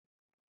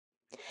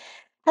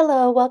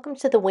Hello, welcome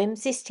to the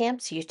Whimsy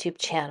Stamps YouTube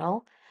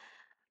channel.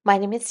 My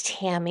name is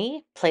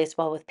Tammy, plays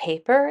well with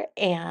paper,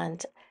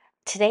 and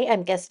today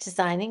I'm guest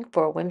designing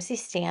for Whimsy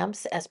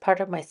Stamps as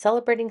part of my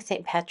Celebrating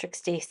St.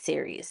 Patrick's Day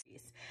series.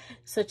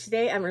 So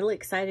today I'm really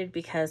excited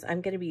because I'm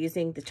going to be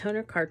using the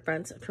toner card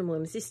fronts from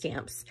Whimsy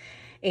Stamps,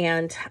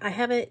 and I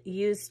haven't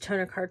used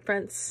toner card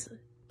fronts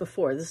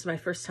before. This is my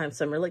first time,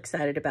 so I'm really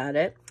excited about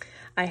it.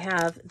 I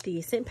have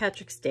the St.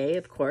 Patrick's Day,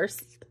 of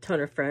course,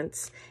 toner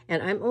fronts,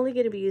 and I'm only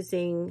going to be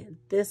using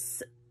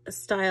this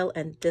style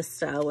and this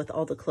style with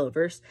all the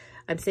clovers.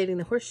 I'm saving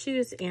the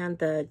horseshoes and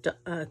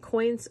the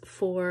coins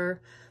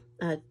for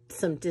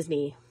some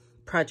Disney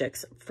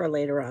projects for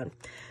later on.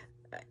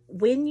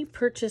 When you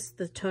purchase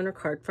the toner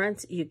card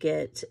fronts, you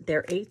get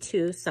their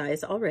A2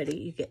 size already.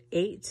 You get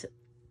 8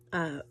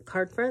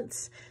 card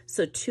fronts,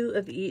 so 2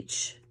 of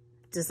each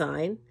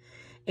design.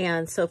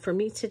 And so for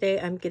me today,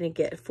 I'm going to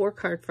get 4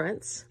 card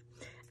fronts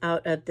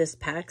out of this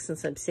pack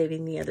since I'm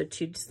saving the other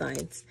 2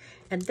 designs.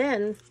 And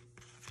then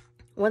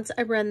once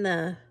I run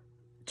the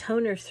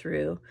toner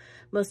through,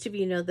 most of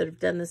you know that have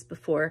done this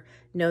before,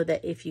 know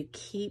that if you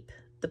keep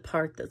the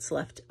part that's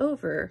left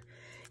over,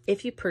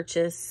 if you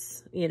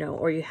purchase,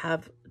 or you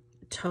have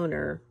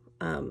toner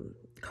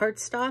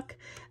cardstock,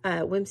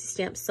 Whimsy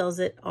Stamps sells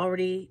it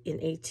already in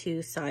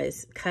A2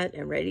 size cut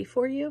and ready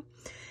for you.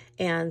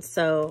 And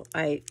so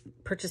I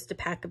purchased a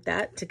pack of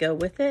that to go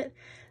with it.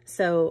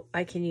 So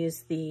I can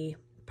use the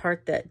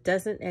part that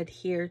doesn't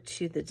adhere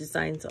to the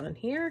designs on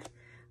here.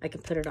 I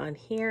can put it on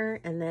here,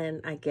 and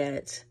then I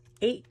get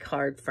 8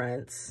 card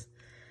fronts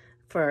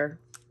for,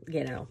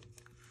 the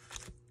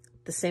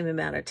same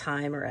amount of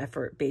time or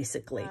effort,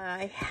 basically.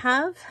 I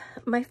have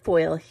my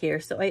foil here.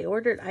 So I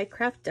ordered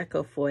iCraft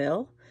Deco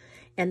foil,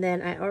 and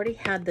then I already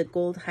had the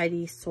Gold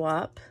Heidi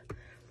Swap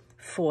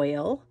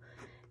foil.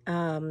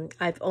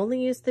 I've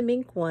only used the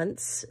ink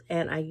once,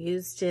 and I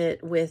used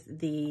it with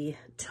the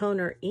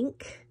toner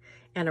ink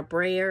and a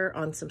brayer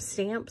on some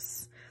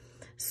stamps.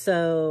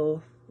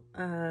 So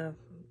I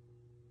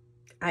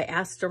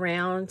asked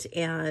around,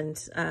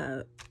 and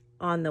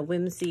on the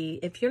Whimsy,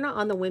 if you're not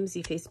on the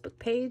Whimsy Facebook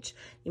page,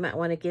 you might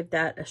want to give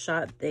that a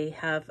shot. They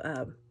have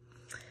a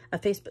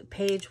Facebook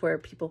page where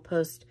people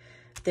post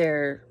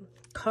their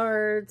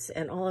cards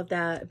and all of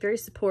that. Very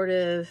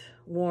supportive,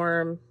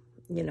 warm,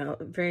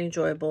 very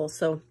enjoyable.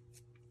 So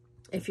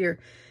if you're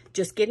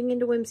just getting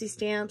into Whimsy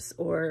Stamps,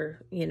 or,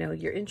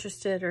 you're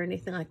interested or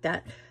anything like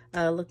that,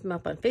 look them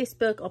up on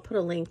Facebook. I'll put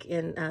a link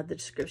in the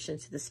description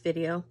to this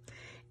video.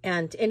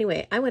 And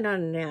anyway, I went on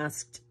and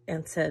asked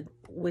and said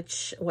what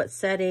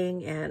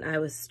setting, and I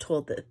was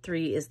told that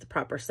 3 is the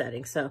proper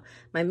setting. So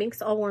my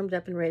mink's all warmed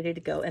up and ready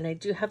to go, and I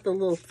do have the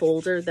little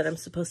folder that I'm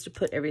supposed to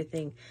put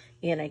everything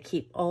in. I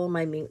keep all of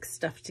my mink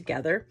stuff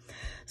together.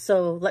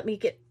 So let me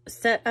get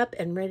set up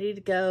and ready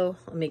to go.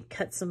 Let me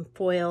cut some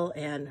foil,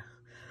 and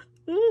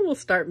we'll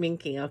start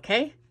minking,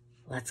 okay?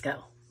 Let's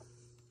go.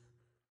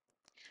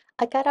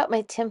 I got out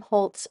my Tim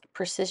Holtz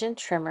precision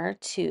trimmer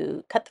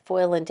to cut the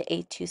foil into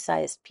A2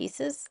 sized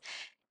pieces,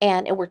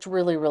 and it worked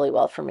really, really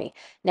well for me.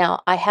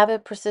 Now, I have a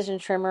precision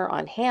trimmer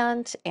on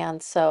hand,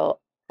 and so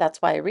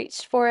that's why I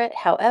reached for it.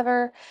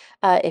 However,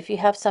 if you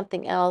have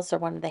something else or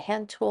one of the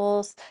hand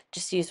tools,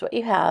 just use what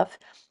you have.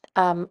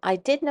 I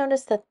did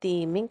notice that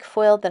the mink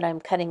foil that I'm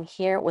cutting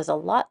here was a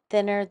lot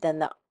thinner than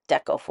the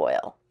Deco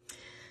foil.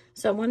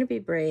 So I want to be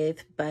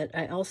brave, but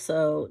I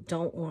also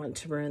don't want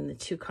to ruin the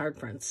 2 card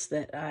fronts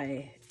that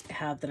I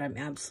have that I'm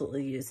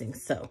absolutely using.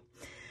 So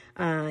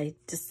I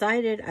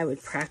decided I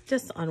would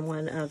practice on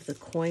one of the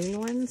coin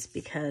ones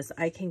because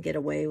I can get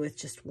away with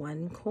just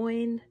 1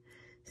 coin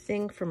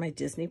thing for my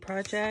Disney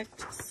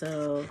project.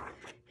 So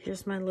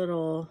here's my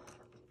little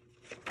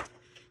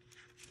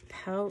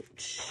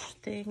pouch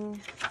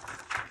thing.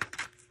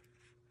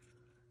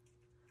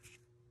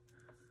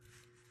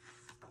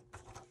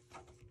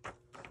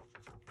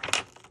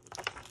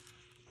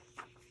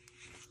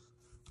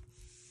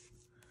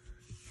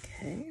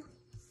 Okay.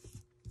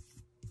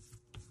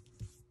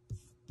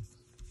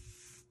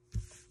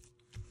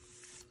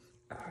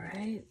 All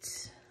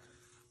right.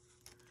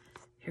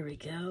 Here we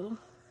go.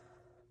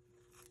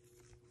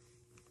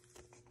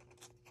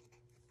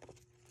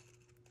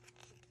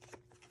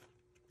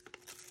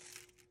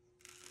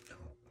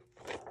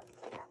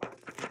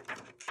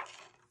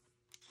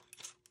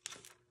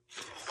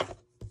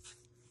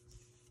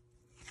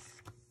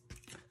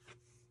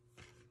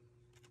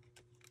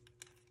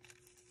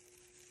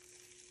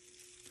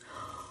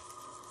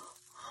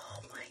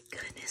 Oh my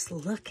goodness,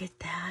 look at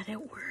that. It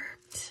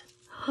worked.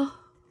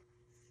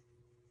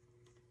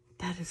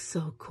 That is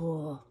so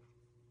cool.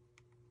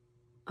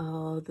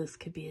 Oh, this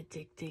could be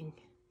addicting.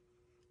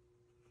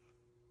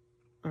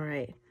 All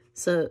right,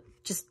 so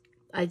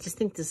I just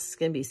think this is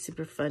going to be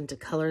super fun to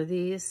color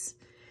these,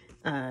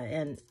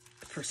 and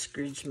for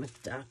Scrooge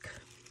McDuck.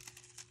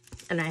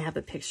 And I have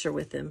a picture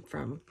with him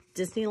from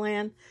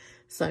Disneyland,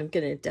 so I'm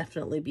going to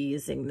definitely be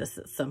using this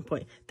at some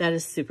point. That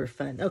is super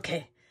fun.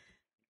 Okay.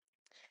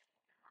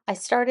 I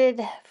started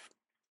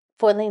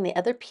foiling the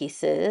other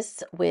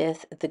pieces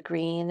with the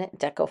green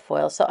deco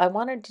foil. So I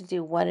wanted to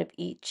do one of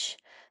each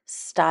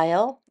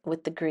style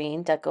with the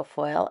green deco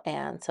foil,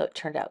 and so it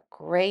turned out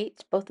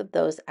great. Both of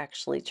those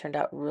actually turned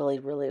out really,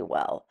 really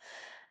well,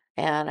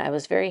 and I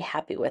was very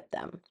happy with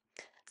them.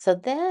 So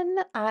then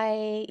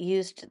I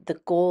used the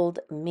gold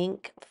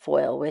mink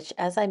foil, which,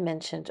 as I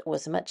mentioned,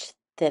 was much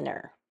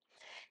thinner.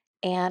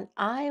 And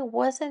I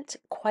wasn't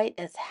quite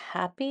as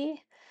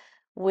happy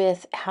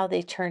with how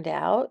they turned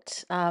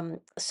out.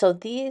 So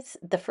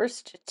the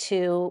first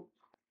two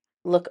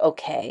look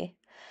okay.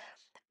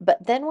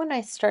 But then when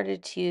I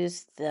started to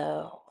use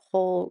the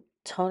whole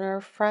toner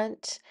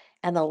front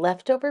and the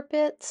leftover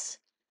bits,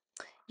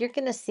 you're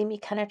going to see me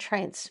kind of try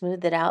and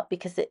smooth it out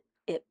because it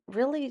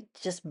really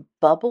just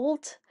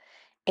bubbled.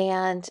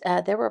 And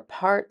there were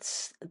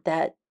parts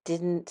that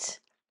didn't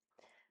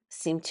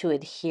seem to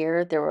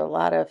adhere. There were a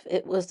lot of,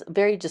 it was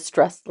very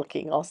distressed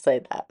looking, I'll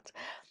say that.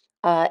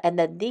 And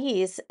then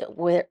these,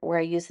 where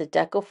I used the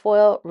deco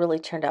foil, really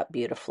turned out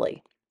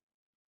beautifully.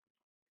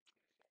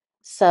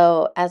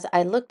 So as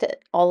I looked at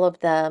all of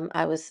them,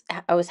 I was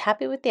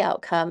happy with the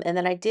outcome. And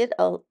then I did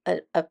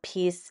a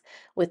piece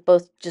with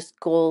both just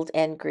gold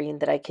and green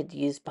that I could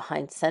use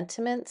behind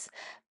sentiments.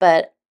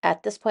 But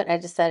at this point, I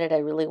decided I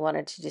really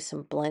wanted to do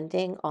some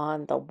blending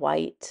on the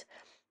white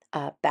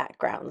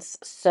backgrounds.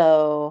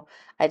 So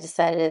I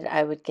decided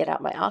I would get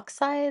out my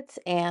oxides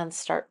and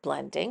start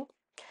blending.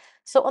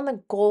 So on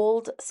the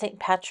gold St.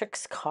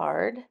 Patrick's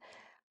card,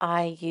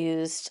 I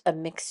used a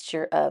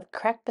mixture of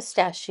cracked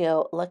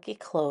pistachio, lucky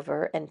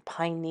clover, and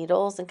pine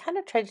needles and kind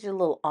of tried to do a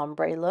little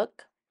ombre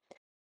look.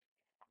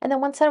 And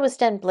then once I was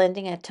done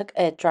blending, I took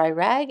a dry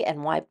rag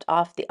and wiped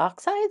off the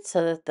oxide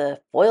so that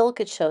the foil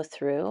could show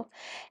through.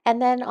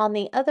 And then on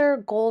the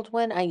other gold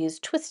one, I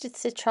used Twisted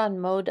Citron,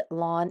 Mowed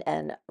Lawn,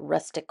 and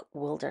Rustic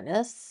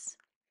Wilderness.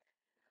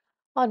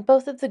 On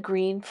both of the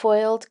green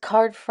foiled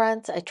card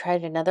fronts, I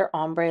tried another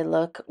ombre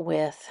look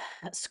with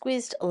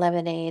squeezed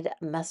lemonade,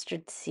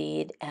 mustard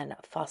seed, and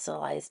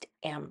fossilized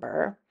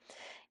amber.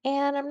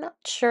 And I'm not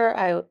sure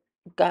I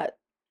got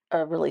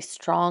a really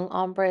strong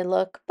ombre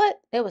look, but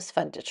it was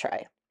fun to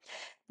try.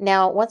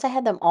 Now, once I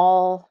had them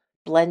all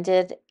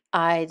blended,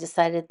 I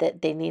decided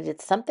that they needed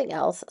something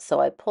else,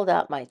 so I pulled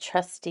out my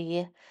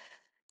trusty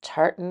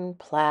tartan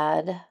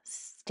plaid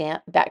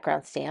stamp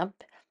background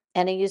stamp,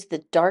 and I used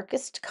the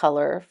darkest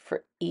color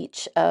for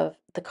each of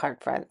the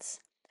card fronts.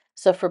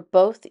 So for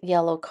both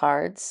yellow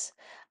cards,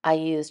 I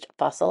used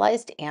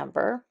fossilized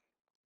amber,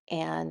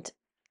 and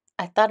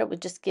I thought it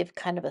would just give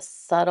kind of a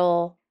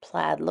subtle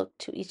plaid look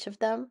to each of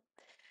them.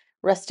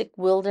 Rustic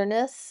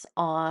Wilderness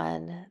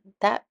on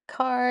that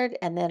card,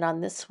 and then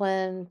on this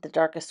one, the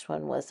darkest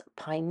one was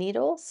Pine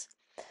Needles.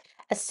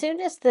 As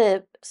soon as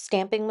the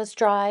stamping was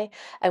dry,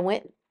 I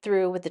went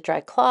through with the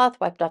dry cloth,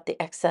 wiped off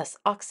the excess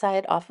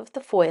oxide off of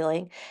the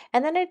foiling,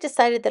 and then I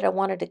decided that I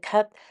wanted to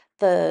cut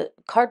the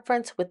card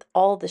fronts with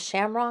all the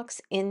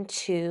shamrocks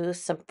into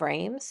some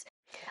frames.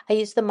 I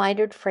used the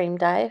mitered frame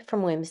die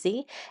from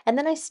Whimsy, and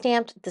then I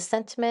stamped the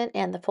sentiment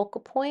and the focal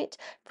point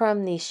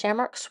from the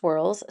Shamrock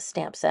Swirls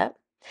stamp set.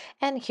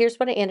 And here's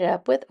what I ended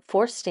up with,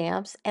 4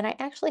 stamps, and I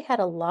actually had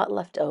a lot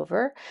left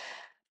over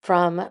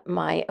from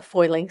my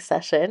foiling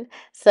session.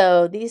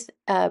 So these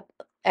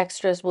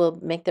extras will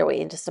make their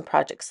way into some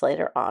projects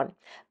later on.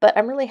 But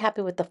I'm really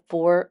happy with the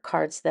 4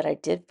 cards that I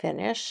did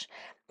finish.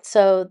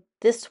 So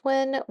this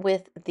one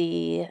with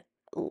the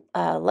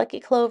Lucky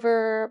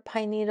Clover,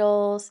 Pine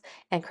Needles,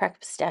 and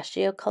Cracked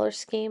Pistachio color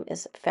scheme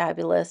is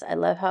fabulous. I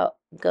love how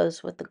it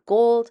goes with the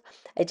gold.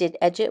 I did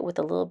edge it with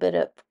a little bit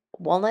of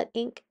walnut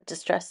ink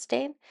distress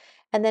stain.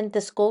 And then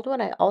this gold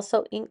one I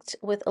also inked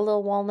with a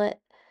little walnut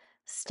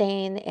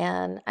stain,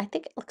 and I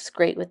think it looks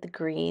great with the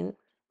green.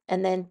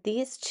 And then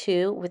these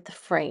two with the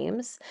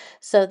frames.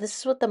 So this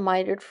is what the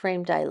mitered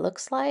frame die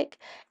looks like.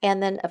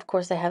 And then of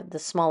course I have the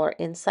smaller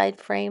inside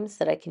frames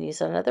that I can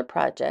use on other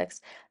projects.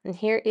 And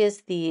here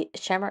is the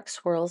Shamrock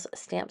Swirls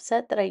stamp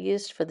set that I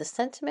used for the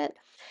sentiment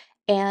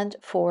and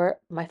for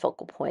my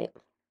focal point.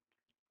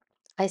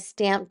 I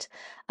stamped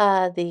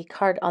the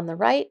card on the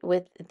right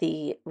with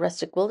the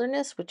Rustic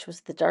Wilderness, which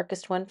was the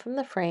darkest one from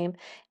the frame.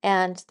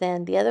 And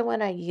then the other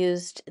one, I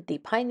used the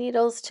pine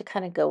needles to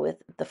kind of go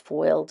with the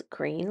foiled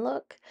green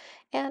look.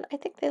 And I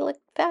think they look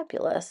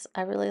fabulous.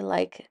 I really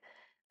like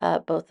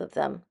both of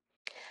them.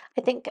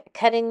 I think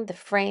cutting the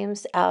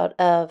frames out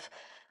of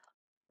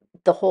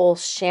the whole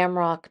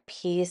shamrock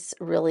piece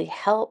really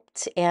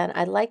helped. And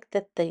I like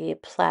that the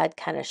plaid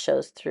kind of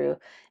shows through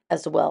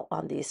as well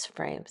on these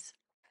frames.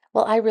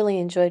 Well, I really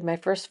enjoyed my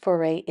first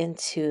foray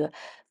into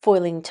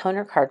foiling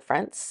toner card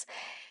fronts,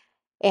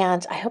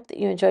 and I hope that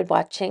you enjoyed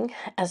watching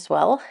as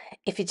well.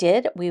 If you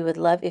did, we would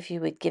love if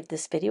you would give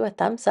this video a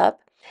thumbs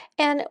up,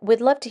 and we'd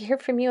love to hear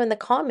from you in the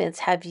comments.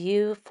 Have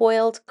you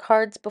foiled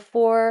cards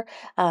before?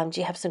 Do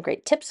you have some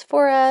great tips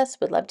for us?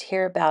 We'd love to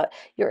hear about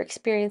your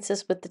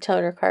experiences with the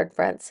toner card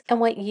fronts and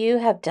what you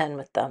have done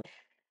with them.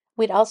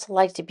 We'd also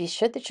like to be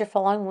sure that you're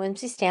following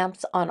Whimsy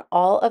Stamps on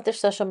all of their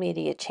social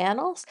media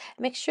channels.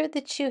 Make sure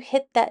that you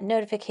hit that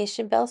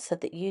notification bell so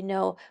that you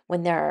know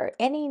when there are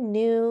any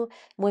new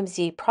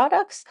Whimsy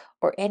products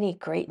or any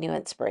great new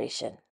inspiration.